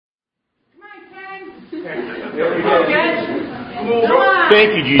Thank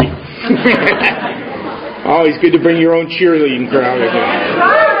you, Judy. Always good to bring your own cheerleading crowd.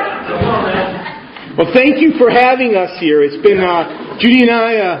 Well, thank you for having us here. It's been, Judy and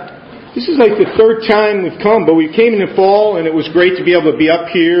I, this is like the third time we've come, but we came in the fall, and it was great to be able to be up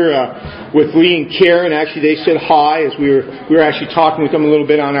here with Lee and Karen. Actually, they said hi as we were actually talking with them a little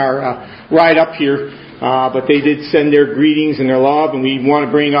bit on our ride up here. But they did send their greetings and their love, and we want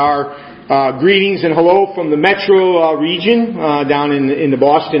to bring our greetings and hello from the metro region down in the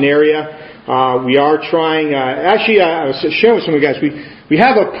Boston area. We are trying. Actually, I was sharing with some of you guys. We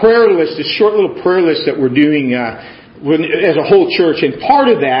have a prayer list, a short little prayer list that we're doing as a whole church, and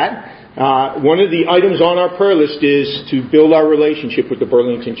part of that. One of the items on our prayer list is to build our relationship with the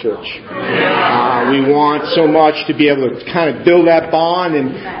Burlington Church. We want so much to be able to kind of build that bond,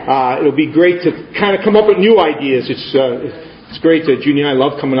 and it'll be great to kind of come up with new ideas. It's great that Judy and I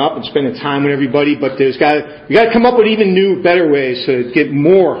love coming up and spending time with everybody, but we got to come up with even new, better ways to get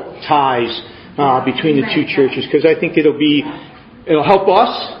more ties between the two churches, because I think it'll help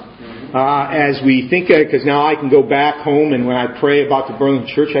us. As we think, because now I can go back home, and when I pray about the Burlington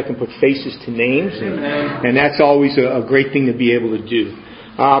Church, I can put faces to names, and that's always a great thing to be able to do.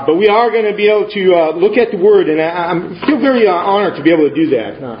 But we are going to be able to look at the Word, and I feel very honored to be able to do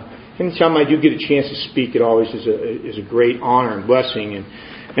that. Anytime I do get a chance to speak, it always is a great honor and blessing.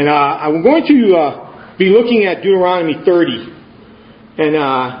 And I'm going to be looking at Deuteronomy 30, and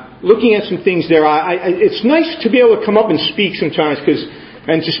looking at some things there. It's nice to be able to come up and speak sometimes,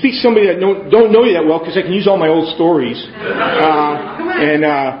 and to speak to somebody that don't know you that well, because I can use all my old stories.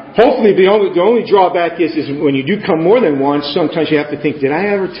 Hopefully the only drawback is when you do come more than once, sometimes you have to think, did I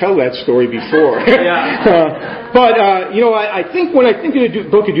ever tell that story before? But I think when I think of the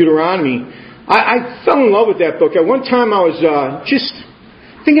book of Deuteronomy, I fell in love with that book. At one time I was just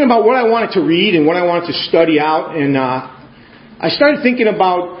thinking about what I wanted to read and what I wanted to study out, and I started thinking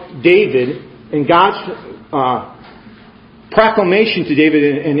about David and God's proclamation to David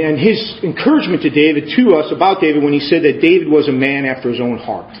and his encouragement to David, to us about David, when he said that David was a man after his own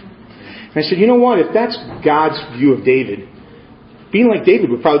heart. And I said, you know what? If that's God's view of David, being like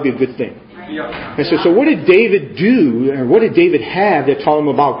David would probably be a good thing. And I said, so what did David do, or what did David have that taught him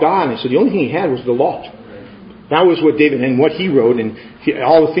about God? And I said, the only thing he had was the law. That was what David, and what he wrote, and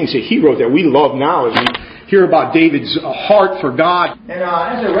all the things that he wrote that we love now as we hear about David's heart for God. And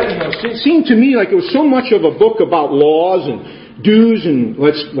as I read, it seemed to me like it was so much of a book about laws and do's and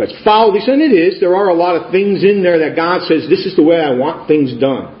let's follow this. And it is. There are a lot of things in there that God says, this is the way I want things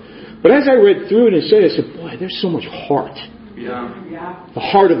done. But as I read through it and I said, boy, there's so much heart. Yeah. The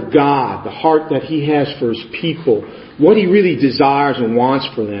heart of God, the heart that He has for His people, what He really desires and wants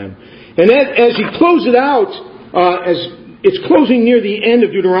for them. And as He closed it out, as it's closing near the end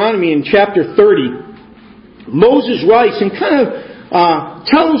of Deuteronomy in chapter 30, Moses writes and kind of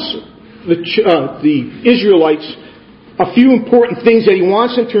tells the Israelites a few important things that he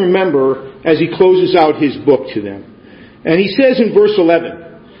wants them to remember as he closes out his book to them. And he says in verse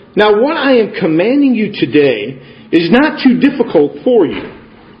 11, now what I am commanding you today is not too difficult for you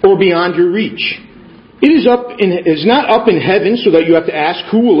or beyond your reach. It is not up in heaven so that you have to ask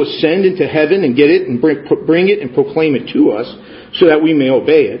who will ascend into heaven and get it and bring it and proclaim it to us so that we may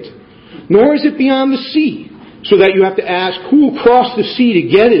obey it. Nor is it beyond the sea, so that you have to ask who will cross the sea to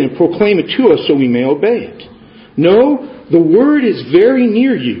get it and proclaim it to us so we may obey it. No, the word is very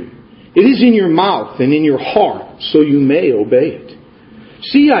near you. It is in your mouth and in your heart, so you may obey it.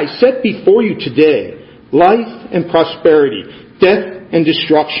 See, I set before you today life and prosperity, death and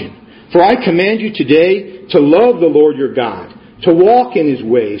destruction. For I command you today to love the Lord your God, to walk in His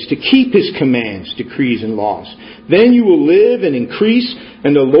ways, to keep His commands, decrees, and laws. Then you will live and increase,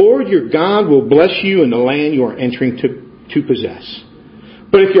 and the Lord your God will bless you in the land you are entering to possess.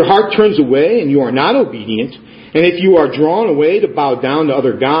 But if your heart turns away and you are not obedient, and if you are drawn away to bow down to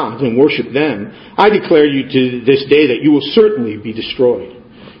other gods and worship them, I declare you to this day that you will certainly be destroyed.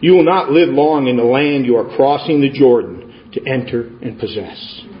 You will not live long in the land you are crossing the Jordan to enter and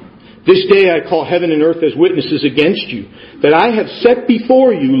possess. This day I call heaven and earth as witnesses against you, that I have set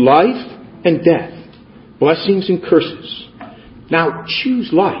before you life and death, blessings and curses. Now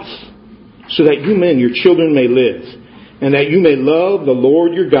choose life, so that you and your children may live, and that you may love the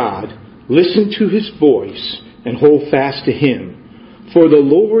Lord your God, listen to His voice, and hold fast to Him. For the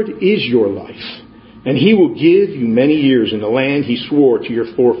Lord is your life, and He will give you many years in the land He swore to your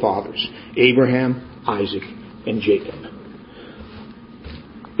forefathers, Abraham, Isaac, and Jacob.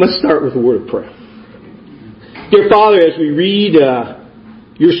 Let's start with a word of prayer. Dear Father, as we read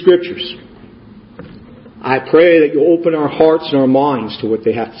your Scriptures, I pray that you'll open our hearts and our minds to what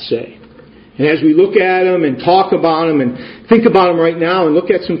they have to say. And as we look at them and talk about them and think about them right now and look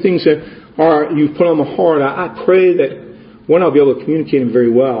at some things that you've put on my heart, I pray that, one, I'll be able to communicate them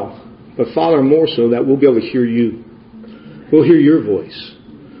very well. But Father, more so that we'll be able to hear you. We'll hear your voice.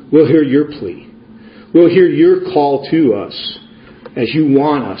 We'll hear your plea. We'll hear your call to us as you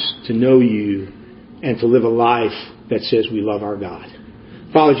want us to know you and to live a life that says we love our God.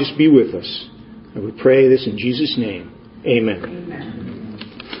 Father, just be with us. And we pray this in Jesus' name. Amen.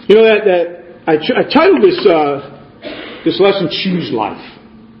 Amen. You know that I titled this lesson, Choose Life.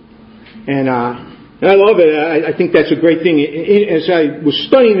 And I love it. I think that's a great thing. As I was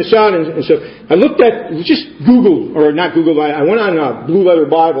studying this out, and so I looked at, just Googled, or not Googled, I went on Blue Letter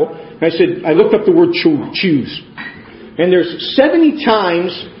Bible, and I looked up the word choose. And there's 70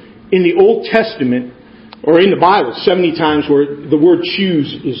 times in the Old Testament, or in the Bible, 70 times where the word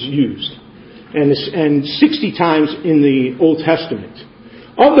choose is used. And 60 times in the Old Testament.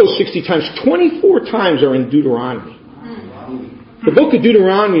 Of those 60 times, 24 times are in Deuteronomy. The book of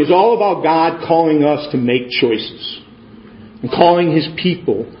Deuteronomy is all about God calling us to make choices. And calling His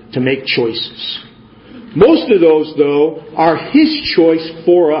people to make choices. Most of those, though, are His choice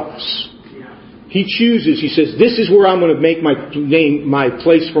for us. He chooses, He says, this is where I'm going to make my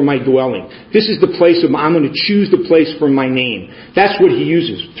place for my dwelling. This is the place I'm going to choose the place for my name. That's what He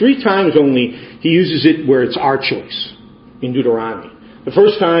uses. 3 times only He uses it where it's our choice in Deuteronomy. The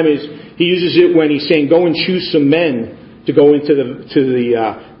first time is He uses it when He's saying, go and choose some men to go into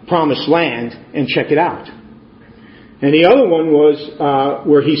the promised land and check it out. And the other one was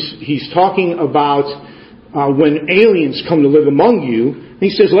where he's talking about when aliens come to live among you. And He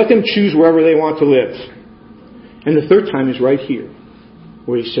says, let them choose wherever they want to live. And the third time is right here,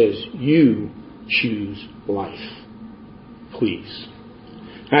 where He says, you choose life. Please.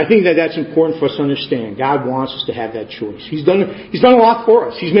 And I think that's important for us to understand. God wants us to have that choice. He's done a lot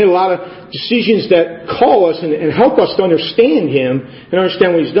for us. He's made a lot of decisions that call us and help us to understand Him and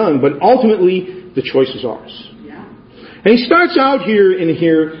understand what He's done. But ultimately, the choice is ours. Yeah. And He starts out here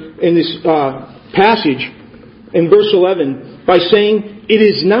in this passage in verse 11 by saying, it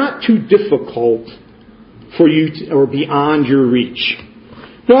is not too difficult for you or beyond your reach.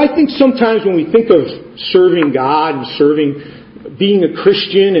 Now, I think sometimes when we think of serving God and being a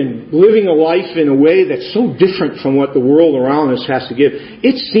Christian and living a life in a way that's so different from what the world around us has to give,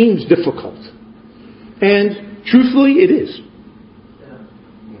 it seems difficult. And truthfully, it is.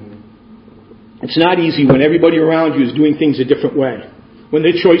 It's not easy when everybody around you is doing things a different way. When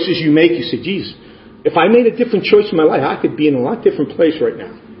the choices you make, you say, geez, if I made a different choice in my life, I could be in a lot different place right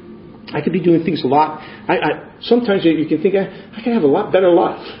now. I could be doing things a lot. Sometimes you can think, I could have a lot better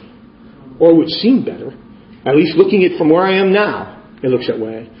life. Or it would seem better. At least looking at it from where I am now, it looks that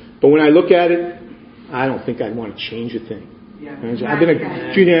way. But when I look at it, I don't think I'd want to change a thing. Yeah. I've been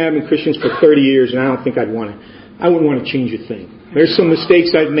a junior admin Christian for 30 years, and I don't think I wouldn't want to change a thing. There's some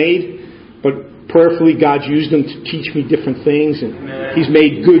mistakes I've made, but prayerfully God's used them to teach me different things, and He's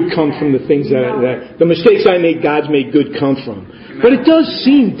made good come from the things that the mistakes I made, God's made good come from. But it does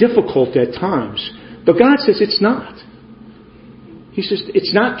seem difficult at times. But God says it's not. He says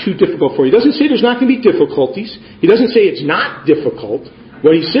it's not too difficult for you. He doesn't say there's not going to be difficulties. He doesn't say it's not difficult.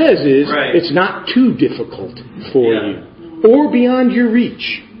 What He says is it's not too difficult for you or beyond your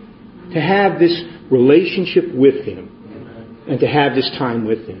reach to have this relationship with Him and to have this time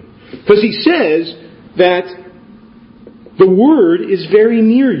with Him. Because He says that the Word is very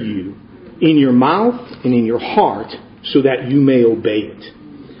near you in your mouth and in your heart so that you may obey it.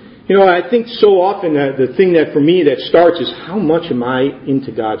 You know, I think so often that the thing that for me that starts is how much am I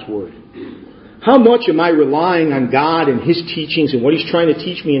into God's Word? How much am I relying on God and His teachings and what He's trying to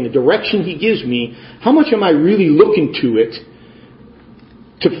teach me and the direction He gives me? How much am I really looking to it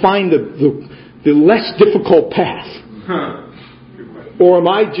to find the less difficult path? Or am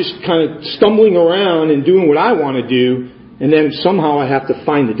I just kind of stumbling around and doing what I want to do and then somehow I have to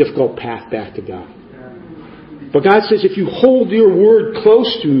find the difficult path back to God? But God says if you hold your Word close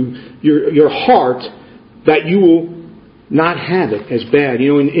to your heart, that you will not have it as bad.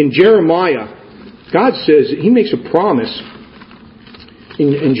 You know, in Jeremiah, God says, He makes a promise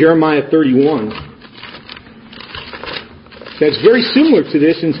in Jeremiah 31 that's very similar to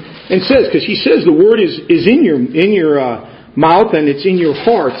this and says, because He says the Word is in your mouth and it's in your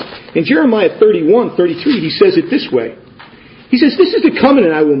heart. In Jeremiah 31:33, He says it this way. He says, this is the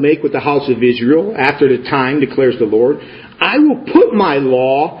covenant I will make with the house of Israel after the time, declares the Lord. I will put my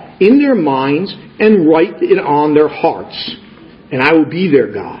law in their minds and write it on their hearts. And I will be their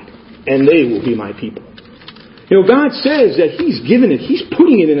God. And they will be my people. You know, God says that He's given it. He's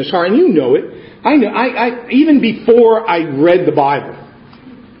putting it in His heart. And you know it. I know. Even before I read the Bible,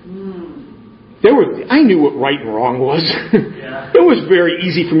 I knew what right and wrong was. Yeah. It was very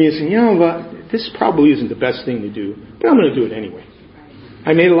easy for me to say, you know what, this probably isn't the best thing to do, but I'm going to do it anyway.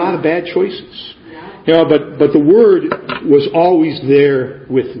 I made a lot of bad choices. You know, but the Word was always there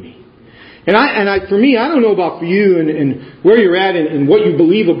with me. And for me, I don't know about for you and where you're at and what you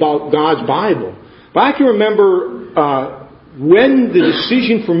believe about God's Bible, but I can remember when the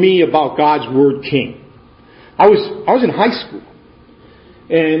decision for me about God's Word came. I was in high school,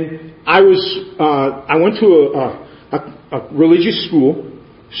 and I went to a religious school,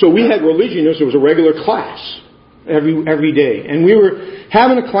 so we had religion. There was a regular class every day, and we were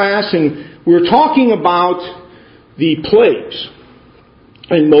having a class, and we were talking about the plagues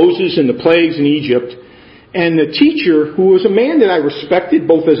and Moses and the plagues in Egypt. And the teacher, who was a man that I respected,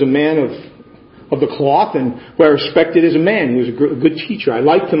 both as a man of the cloth and who I respected as a man, he was a good teacher. I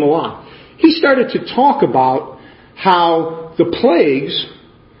liked him a lot. He started to talk about how the plagues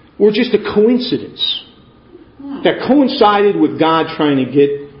were just a coincidence that coincided with God trying to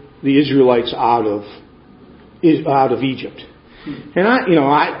get the Israelites out of Egypt. And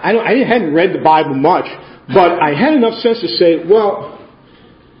I hadn't read the Bible much, but I had enough sense to say, well,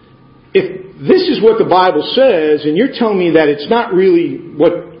 if this is what the Bible says, and you're telling me that it's not really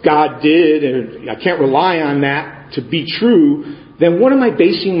what God did, and I can't rely on that to be true, then what am I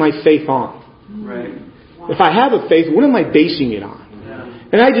basing my faith on? Right. If I have a faith, what am I basing it on? Yeah.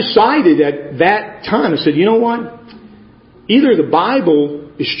 And I decided at that time, I said, you know what? Either the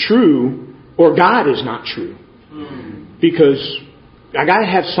Bible is true or God is not true. Because I got to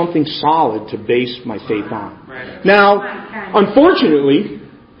have something solid to base my faith on. Right. Now, unfortunately,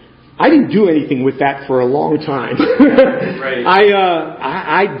 I didn't do anything with that for a long time. Right.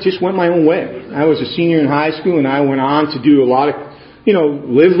 I just went my own way. I was a senior in high school, and I went on to do a lot of,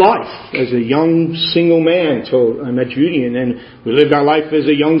 live life as a young single man until I met Judy, and then we lived our life as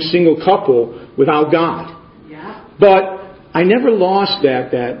a young single couple without God. Yeah. But I never lost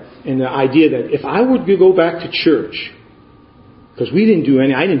that and the idea that if I were to go back to church, because I didn't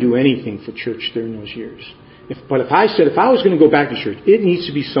do anything for church during those years. But if I was going to go back to church, it needs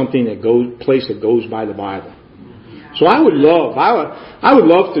to be something place that goes by the Bible. So I would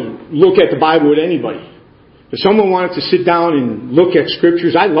love to look at the Bible with anybody. If someone wanted to sit down and look at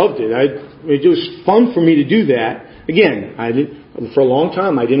scriptures, I loved it. It was fun for me to do that. Again, for a long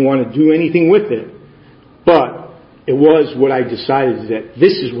time, I didn't want to do anything with it. But it was what I decided that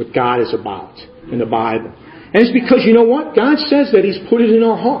this is what God is about in the Bible. And it's because, you know what? God says that He's put it in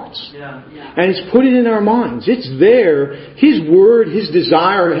our hearts. Yeah. Yeah. And He's put it in our minds. It's there. His Word, His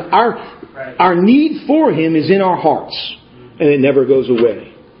desire, our need for Him is in our hearts. And it never goes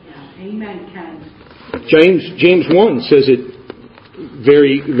away. Yeah. Amen, Ken. James 1 says it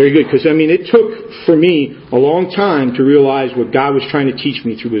very, very good. Because, it took, for me, a long time to realize what God was trying to teach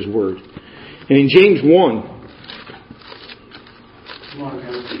me through His Word. And in James 1... Come on,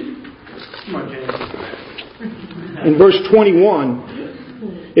 James. In verse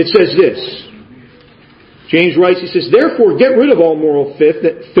 21, it says this. James writes, he says, therefore get rid of all moral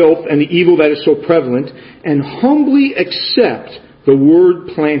filth and the evil that is so prevalent, and humbly accept the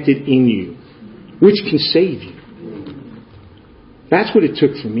word planted in you, which can save you. That's what it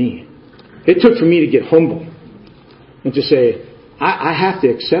took for me. It took for me to get humble and to say, I have to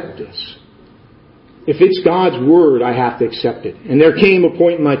accept this. If it's God's Word, I have to accept it. And there came a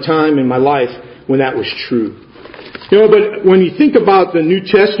point in my time, in my life, when that was true. But when you think about the New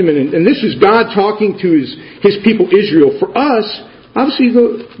Testament, and this is God talking to His people Israel, for us, obviously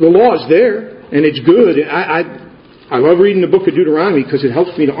the law is there, and it's good. I love reading the book of Deuteronomy because it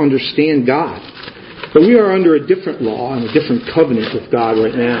helps me to understand God. But we are under a different law and a different covenant with God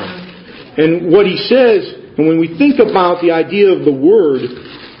right now. And what He says, and when we think about the idea of the Word,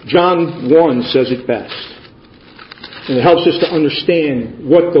 John 1 says it best. And it helps us to understand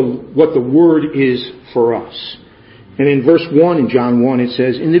what the Word is for us. And in verse 1 in John 1 it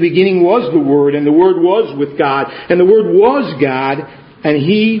says, in the beginning was the Word, and the Word was with God, and the Word was God, and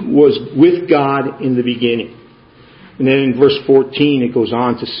He was with God in the beginning. And then in verse 14 it goes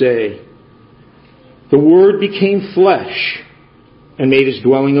on to say, the Word became flesh and made His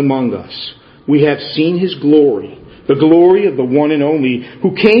dwelling among us. We have seen His glory, the glory of the one and only,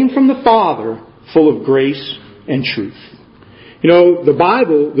 who came from the Father, full of grace and truth. The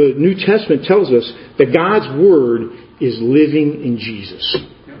Bible, the New Testament tells us that God's Word is living in Jesus.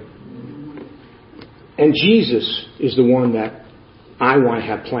 And Jesus is the one that I want to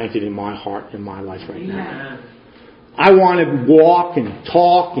have planted in my heart and my life right now. I want to walk and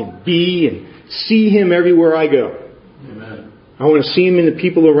talk and be and see Him everywhere I go. Amen. I want to see Him in the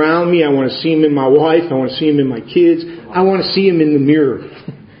people around me. I want to see Him in my wife. I want to see Him in my kids. I want to see Him in the mirror.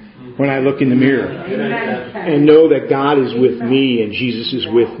 when I look in the mirror and know that God is with me and Jesus is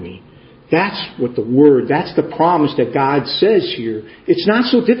with me. That's what that's the promise that God says here. It's not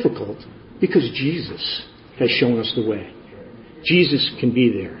so difficult because Jesus has shown us the way. Jesus can be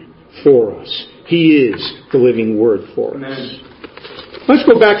there for us. He is the living Word for us. Let's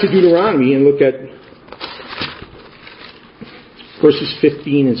go back to Deuteronomy and look at verses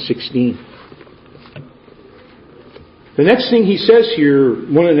 15 and 16. The next thing he says here,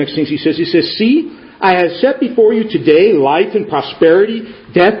 one of the next things he says, "See, I have set before you today life and prosperity,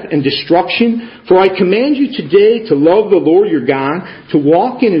 death and destruction. For I command you today to love the Lord your God, to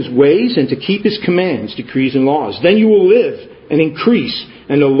walk in His ways, and to keep His commands, decrees, and laws. Then you will live and increase,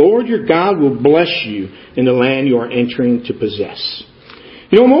 and the Lord your God will bless you in the land you are entering to possess."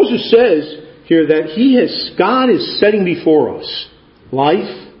 You know, Moses says here that God is setting before us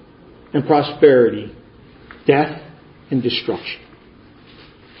life and prosperity, death and destruction.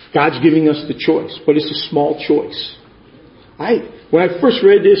 God's giving us the choice, but it's a small choice. When I first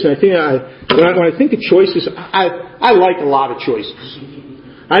read this, and when I think of choices, I like a lot of choices.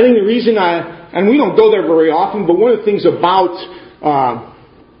 I think the reason and we don't go there very often, but one of the things about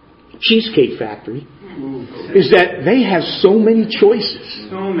Cheesecake Factory is that they have so many choices.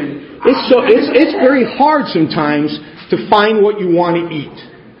 So many. It's very hard sometimes to find what you want to eat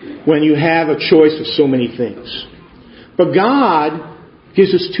when you have a choice of so many things. But God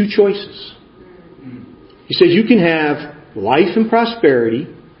gives us two choices. He says you can have life and prosperity,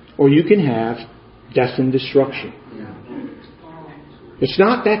 or you can have death and destruction. It's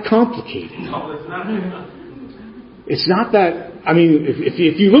not that complicated. It's not that. I mean,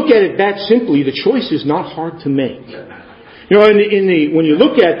 if you look at it that simply, the choice is not hard to make. You know, when you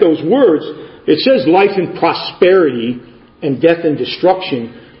look at those words, it says life and prosperity and death and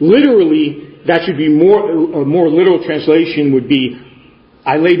destruction. Literally, that should be a more literal translation would be,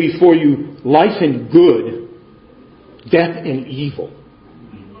 I lay before you life and good, death and evil.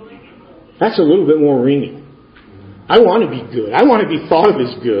 That's a little bit more ringing. I want to be good. I want to be thought of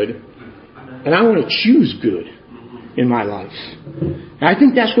as good. And I want to choose good in my life. And I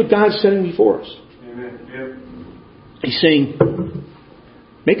think that's what God's setting before us. He's saying,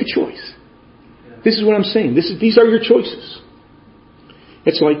 make a choice. This is what I'm saying. These are your choices.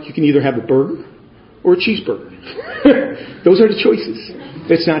 It's like you can either have a burger or a cheeseburger. Those are the choices.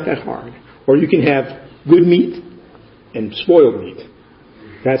 It's not that hard. Or you can have good meat and spoiled meat.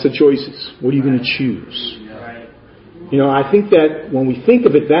 That's the choices. What are you going to choose? You know, I think that when we think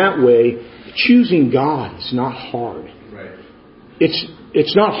of it that way, choosing God is not hard.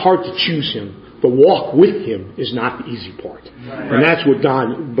 It's not hard to choose Him. The walk with Him is not the easy part. And that's what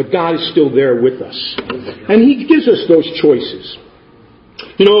but God is still there with us. And He gives us those choices.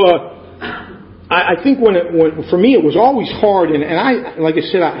 You know, I think for me it was always hard, and like I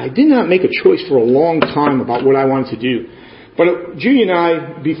said, I did not make a choice for a long time about what I wanted to do. But Judy and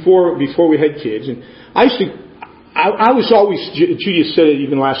I, before we had kids, and I was always, Judy said it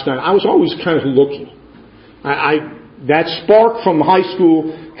even last night, I was always kind of looking. That spark from high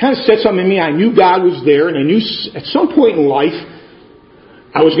school kind of said something in me. I knew God was there, and I knew at some point in life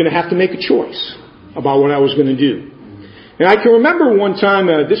I was going to have to make a choice about what I was going to do. And I can remember one time,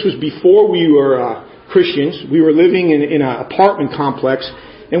 this was before we were Christians. We were living in an apartment complex,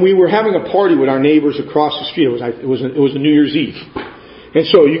 and we were having a party with our neighbors across the street. It was a New Year's Eve. And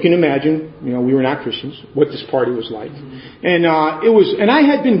so you can imagine, you know, we were not Christians, what this party was like. And and I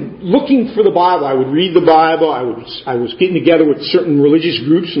had been looking for the Bible. I would read the Bible. I was getting together with certain religious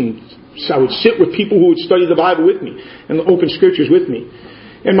groups, and I would sit with people who would study the Bible with me and open scriptures with me.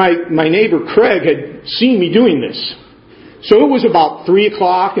 And my neighbor Craig had seen me doing this. So it was about 3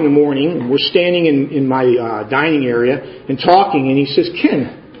 o'clock in the morning, and we're standing in my dining area and talking, and he says, "Ken,"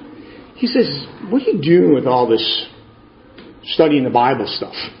 he says, "what are you doing with all this studying the Bible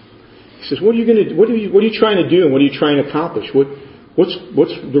stuff?" He says, "What are you going to? What are you trying to do, and what are you trying to accomplish?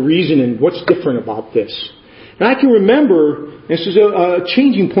 What's the reason, and what's different about this?" And I can remember this is a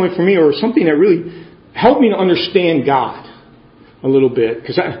changing point for me, or something that really helped me to understand God a little bit,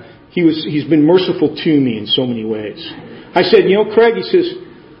 because He's been merciful to me in so many ways. I said, "You know, Craig," he says,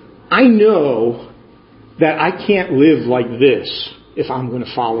 "I know that I can't live like this if I'm going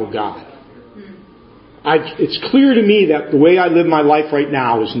to follow God. It's clear to me that the way I live my life right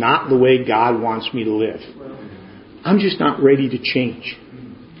now is not the way God wants me to live. I'm just not ready to change."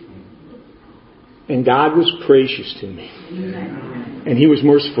 And God was gracious to me. And He was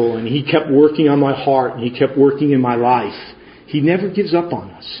merciful, and He kept working on my heart, and He kept working in my life. He never gives up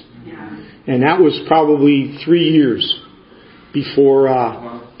on us. And that was probably 3 years before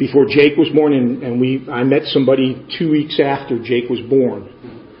Jake was born, and I met somebody 2 weeks after Jake was born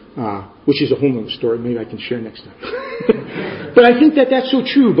which is a whole other story. Maybe I can share next time. But I think that that's so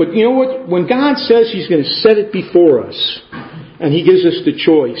true. But you know what? When God says He's going to set it before us, and He gives us the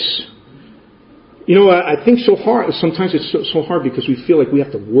choice, you know, I think so hard. Sometimes it's so hard because we feel like we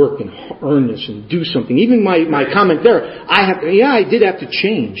have to work and earn this and do something. Even my comment there, I did have to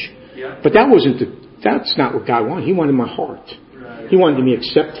change, but that's not what God wanted. He wanted my heart. He wanted me to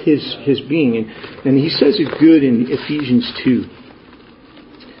accept His being, and He says it good in Ephesians 2.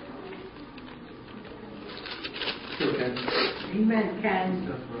 Amen, Ken.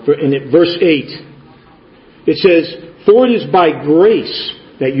 In verse 8, it says, "For it is by grace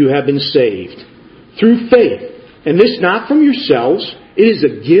that you have been saved, through faith, and this not from yourselves, it is a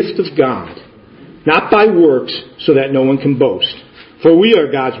gift of God, not by works, so that no one can boast. For we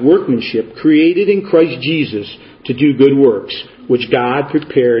are God's workmanship, created in Christ Jesus to do good works, which God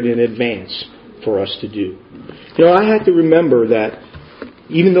prepared in advance for us to do." You know, I had to remember that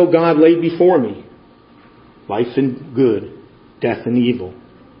even though God laid before me life and good, death and evil,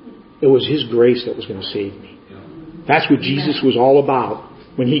 it was His grace that was going to save me. That's what Jesus was all about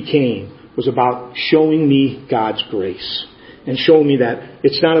when He came, was about showing me God's grace and showing me that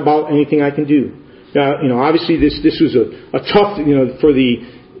it's not about anything I can do. Now, you know, obviously this was a tough, you know, for the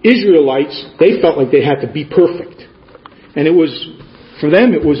Israelites, they felt like they had to be perfect. And it was, for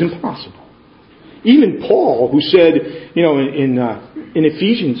them, it was impossible. Even Paul, who said, you know, in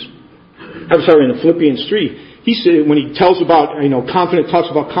Philippians 3, he said, when he tells about, you know, talks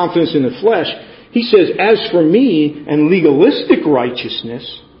about confidence in the flesh, he says, "As for me and legalistic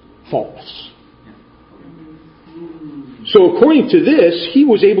righteousness, faultless." So according to this, he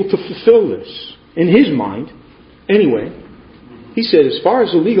was able to fulfill this in his mind. Anyway, he said, as far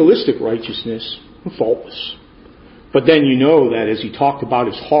as the legalistic righteousness, I'm faultless. But then you know that as he talked about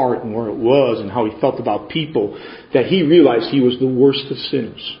his heart and where it was and how he felt about people, that he realized he was the worst of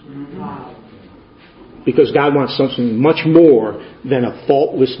sinners. Because God wants something much more than a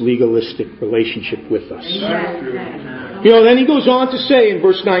faultless, legalistic relationship with us. You know, then he goes on to say in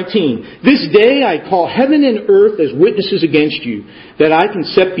verse 19, "This day I call heaven and earth as witnesses against you, that I can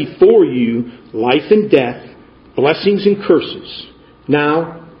set before you life and death, blessings and curses.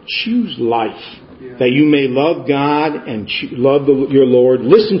 Now choose life, that you may love God and love your Lord.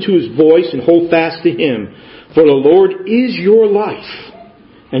 Listen to His voice and hold fast to Him. For the Lord is your life,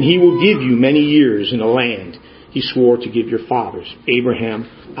 and He will give you many years in a land He swore to give your fathers, Abraham,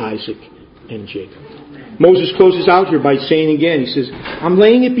 Isaac, and Jacob." Moses closes out here by saying again, he says, "I'm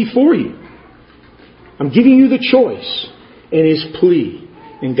laying it before you. I'm giving you the choice." And his plea,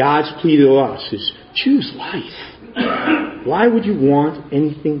 and God's plea to us is, choose life. Why would you want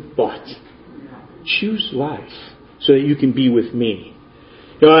anything but? Choose life so that you can be with me.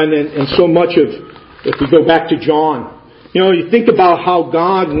 You know, and so much of, if we go back to John, you know, you think about how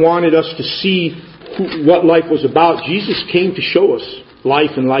God wanted us to see what life was about. Jesus came to show us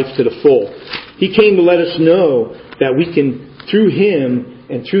life and life to the full. He came to let us know that we can, through Him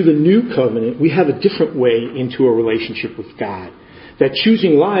and through the new covenant, we have a different way into a relationship with God. That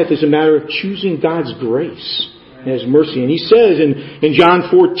choosing life is a matter of choosing God's grace and His mercy. And He says in John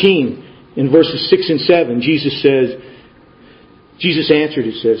 14, in verses 6 and 7, Jesus answered,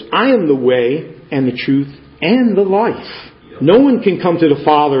 He says, "I am the way and the truth and the life. No one can come to the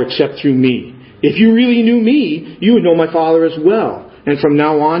Father except through me. If you really knew me, you would know my Father as well. And from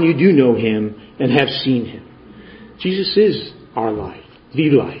now on you do know Him and have seen Him." Jesus is our life,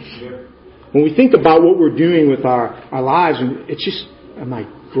 the life. When we think about what we're doing with our lives, it's just, am I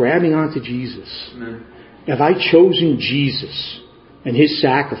grabbing onto Jesus? Amen. Have I chosen Jesus and His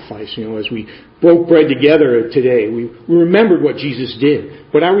sacrifice? You know, as we broke bread together today, we remembered what Jesus did.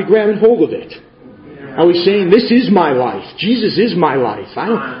 But are we grabbing hold of it? Are we saying, this is my life? Jesus is my life.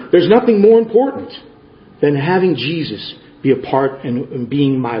 There's nothing more important than having Jesus be a part and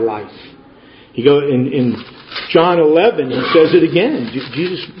being my life. He goes in John 11, He says it again.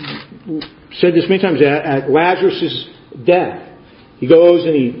 Jesus said this many times at Lazarus' death. He goes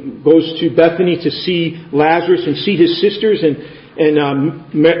to Bethany to see Lazarus and see his sisters,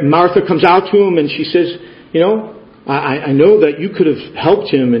 and Martha comes out to him and she says, "You know, I know that you could have helped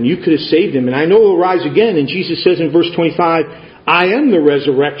him and you could have saved him, and I know he'll rise again." And Jesus says in verse 25, "I am the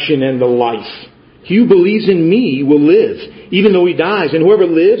resurrection and the life. He who believes in me will live, even though he dies. And whoever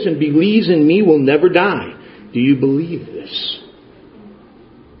lives and believes in me will never die." Do you believe this?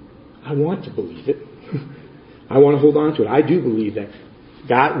 I want to believe it. I want to hold on to it. I do believe that.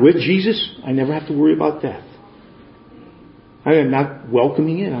 God, with Jesus, I never have to worry about death. I am not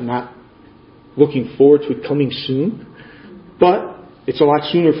welcoming it. I'm not looking forward to it coming soon. But it's a lot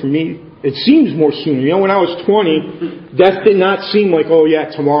sooner for me It seems more sooner. You know, when I was 20, death did not seem like, oh yeah,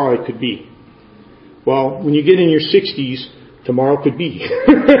 tomorrow it could be. Well, when you get in your 60s, tomorrow could be.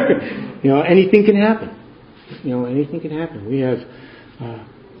 You know, anything can happen. You know, anything can happen. We have a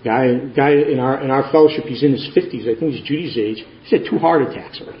guy in our fellowship. He's in his 50s. I think he's Judy's age. He's had 2 heart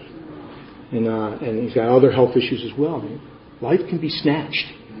attacks already, and he's got other health issues as well. Life can be snatched,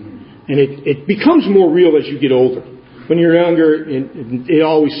 and it becomes more real as you get older. When you're younger, it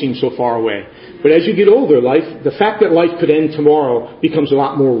always seems so far away. But as you get older, the fact that life could end tomorrow becomes a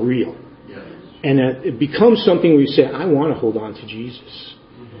lot more real. And it becomes something where you say, I want to hold on to Jesus.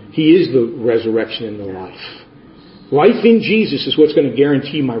 He is the resurrection and the life. Life in Jesus is what's going to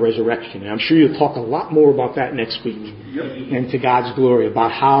guarantee my resurrection. And I'm sure you'll talk a lot more about that next week. And to God's glory,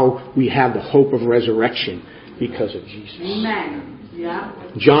 about how we have the hope of resurrection because of Jesus. Amen. Yeah.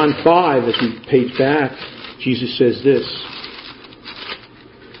 John 5, as we page back, Jesus says this.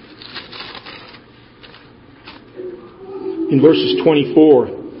 In verses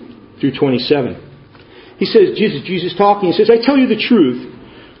 24 through 27. He says, Jesus talking, he says, I tell you the truth,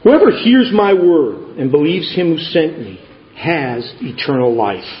 whoever hears my word and believes him who sent me has eternal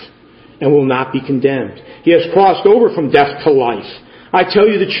life and will not be condemned. He has crossed over from death to life. I tell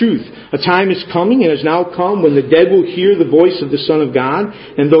you the truth, a time is coming and has now come when the dead will hear the voice of the Son of God,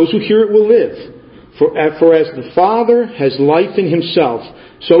 and those who hear it will live. For as the Father has life in himself,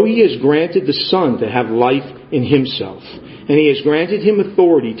 so he has granted the Son to have life in himself. And he has granted him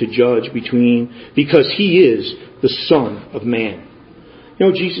authority to judge because he is the Son of Man. You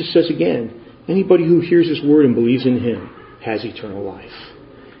know, Jesus says again, anybody who hears his word and believes in him has eternal life.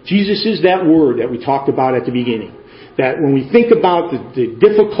 Jesus is that word that we talked about at the beginning. That when we think about the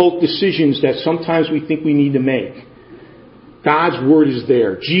difficult decisions that sometimes we think we need to make, God's word is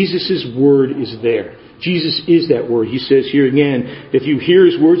there. Jesus' word is there. Jesus is that word. He says here again, if you hear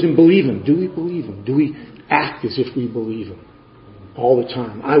his words and believe him, do we believe him? Do we act as if we believe him? All the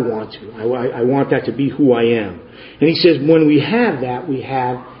time. I want to. I want that to be who I am. And he says when we have that, we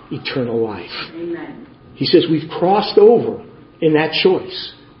have eternal life. Amen. He says we've crossed over in that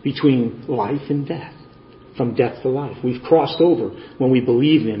choice between life and death. From death to life. We've crossed over when we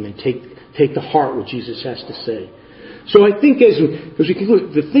believe him and take to heart what Jesus has to say. So I think as we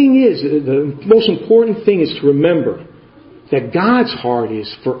conclude, the thing is, the most important thing is to remember that God's heart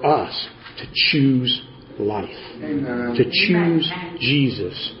is for us to choose life. Amen. To choose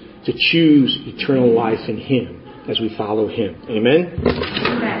Jesus. To choose eternal life in him as we follow him. Amen?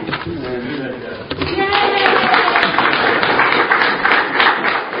 Amen.